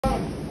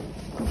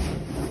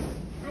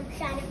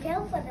trying to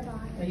feel for the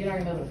bottom. No, you're not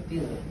gonna be able to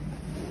feel it.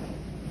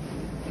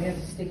 You have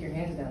to stick your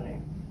hands down there.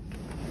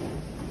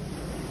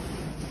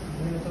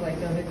 You have to like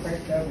go hit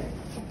first down there.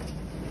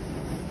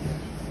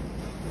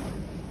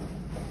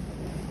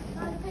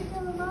 I'll pick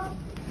them up.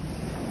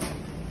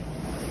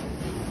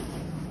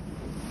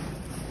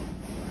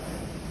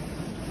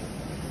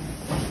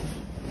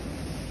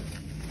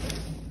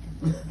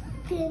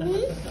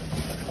 Timmy?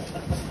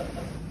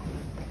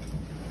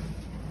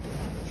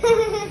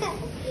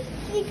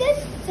 She got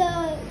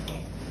stuck.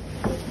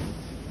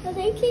 I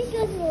think she's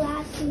just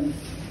relaxing.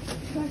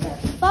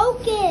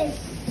 Focus!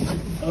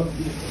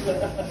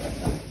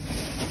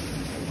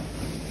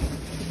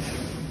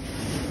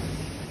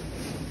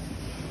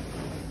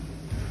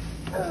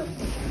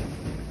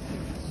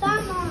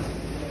 Some on.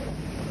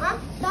 Huh?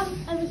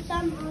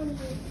 Some on you.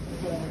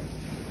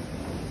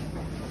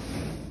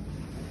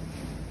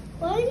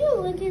 Why are you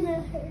looking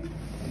at her?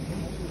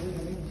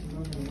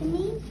 To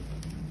me?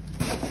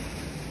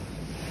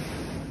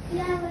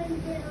 Yeah, I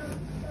went down.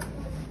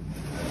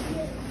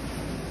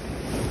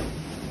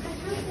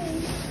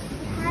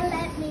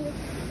 Let me.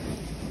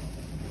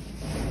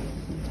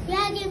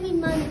 Yeah, give me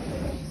money for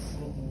this.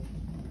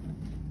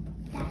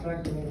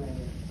 Talk to me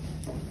later.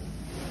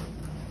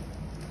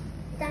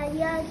 Dad,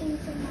 yeah, give me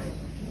some money.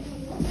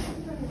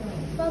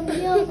 From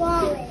your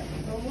wallet.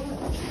 For what?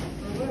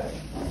 For what?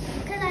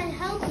 Because I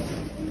helped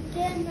you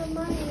get the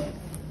money.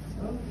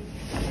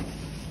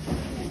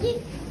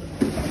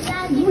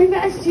 Dad, We've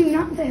asked you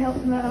not to help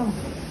though.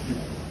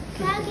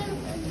 Dad,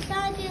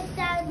 give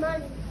Dad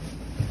money.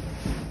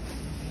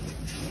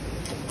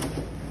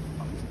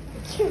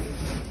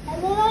 I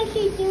look like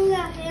she's doing a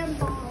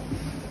handball.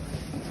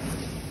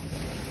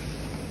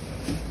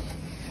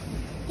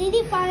 Did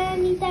you find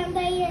anything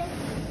there?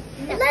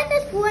 It's like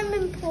a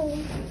swimming pool.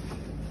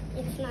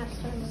 It's not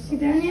swimming. You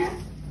done yet?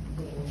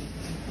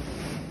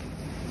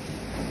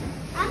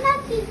 I'm not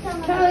seeing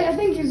someone. Charlie, I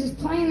think you're just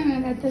playing in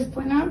it at this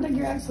point. I don't think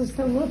you're actually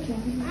still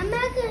looking. I'm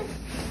not going to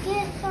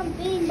get some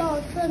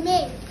beanballs for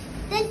me.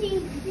 Then you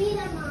feed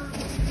them on.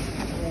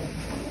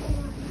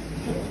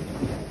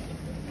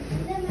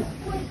 Then the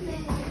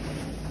sportsman.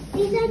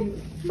 These are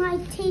my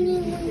teeny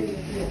wings.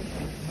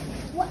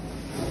 What?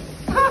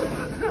 I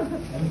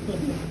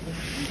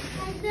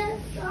said,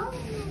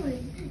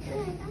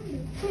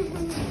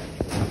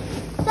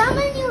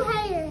 summon you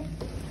higher.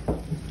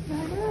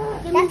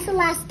 That's the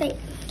last thing.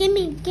 Give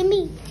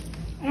me.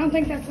 I don't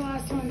think that's the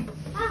last one.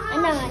 I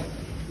know it.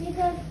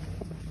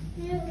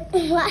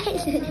 Because why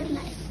is it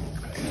like?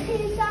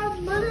 He's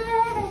got money.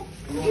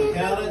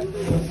 Count it.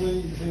 See what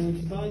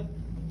you think.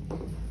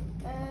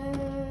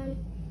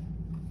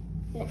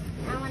 No,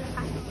 I want to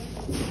find one.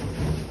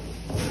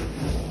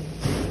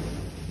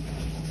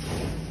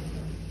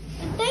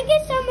 I think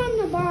it's some on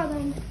the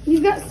bottom.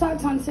 You've got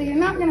socks on, so you're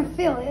not going to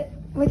feel it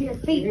with your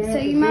feet. So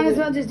you might as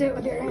well just do it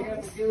with your You have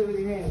hands. to feel it with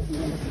your hands.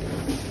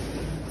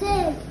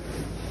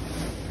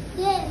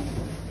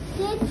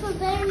 Dig for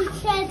buried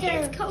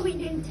treasure. It's going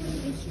into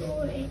the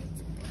shore.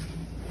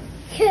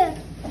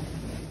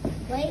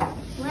 Wait.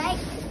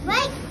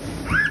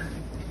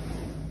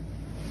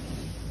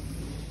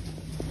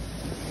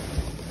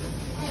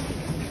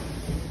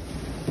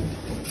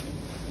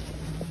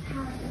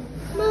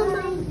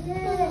 Mama,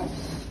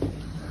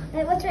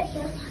 wait, what's right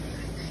here?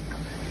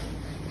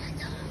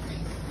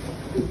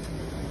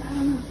 I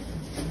don't know.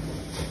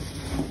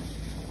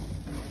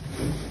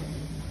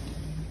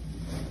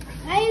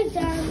 Are you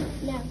done?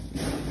 No.